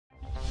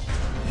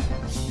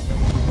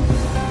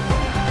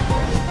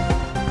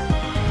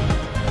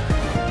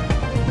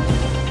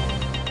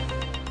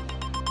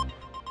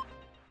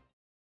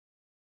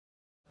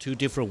two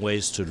different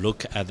ways to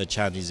look at the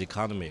Chinese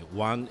economy.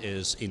 One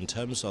is in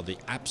terms of the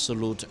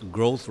absolute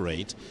growth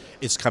rate,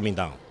 it's coming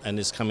down, and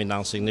it's coming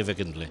down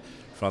significantly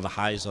from the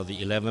highs of the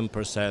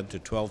 11% to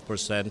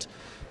 12%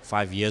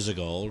 5 years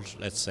ago,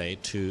 let's say,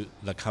 to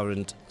the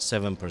current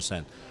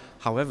 7%.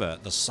 However,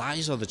 the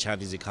size of the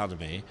Chinese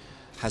economy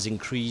has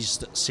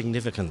increased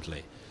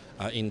significantly.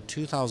 In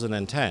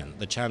 2010,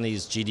 the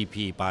Chinese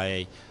GDP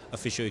by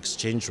official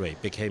exchange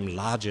rate became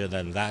larger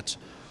than that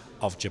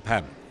of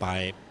Japan.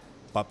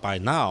 But by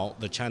now,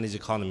 the Chinese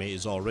economy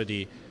is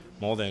already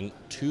more than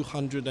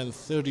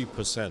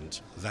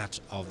 230%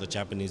 that of the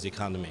Japanese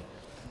economy.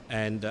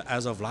 And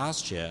as of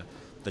last year,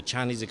 the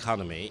Chinese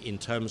economy, in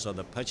terms of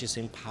the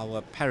purchasing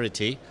power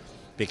parity,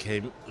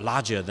 became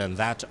larger than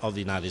that of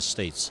the United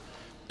States.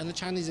 And the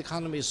Chinese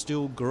economy is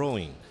still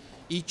growing.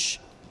 Each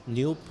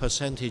new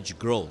percentage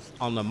growth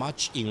on a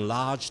much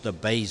enlarged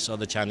base of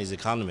the Chinese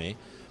economy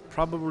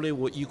probably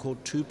would equal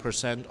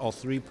 2% or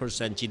 3%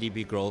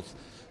 GDP growth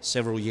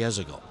several years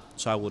ago.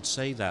 So I would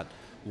say that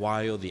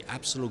while the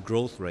absolute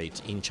growth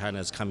rate in China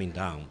is coming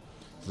down,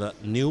 the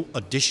new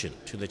addition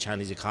to the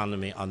Chinese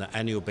economy on an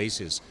annual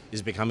basis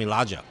is becoming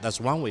larger.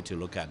 That's one way to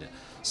look at it.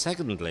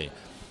 Secondly,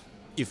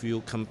 if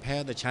you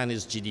compare the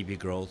Chinese GDP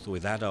growth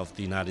with that of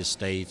the United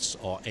States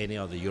or any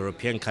of the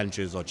European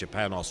countries or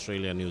Japan,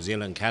 Australia, New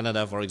Zealand,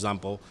 Canada, for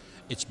example,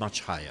 it's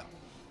much higher.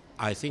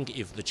 I think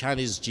if the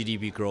Chinese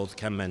GDP growth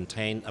can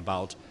maintain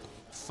about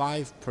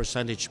 5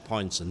 percentage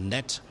points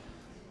net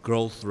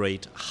growth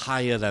rate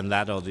higher than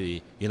that of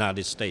the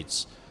United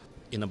States,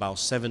 in about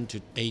 7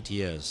 to 8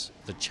 years,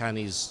 the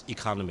Chinese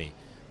economy,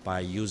 by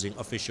using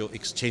official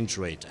exchange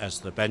rate as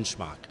the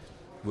benchmark,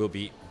 will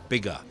be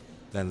bigger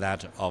than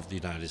that of the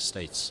United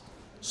States.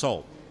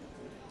 So,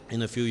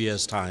 in a few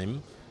years'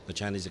 time, the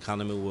Chinese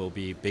economy will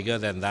be bigger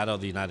than that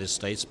of the United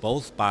States,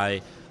 both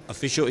by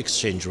official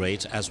exchange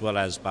rate as well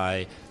as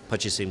by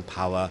purchasing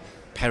power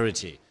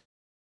parity.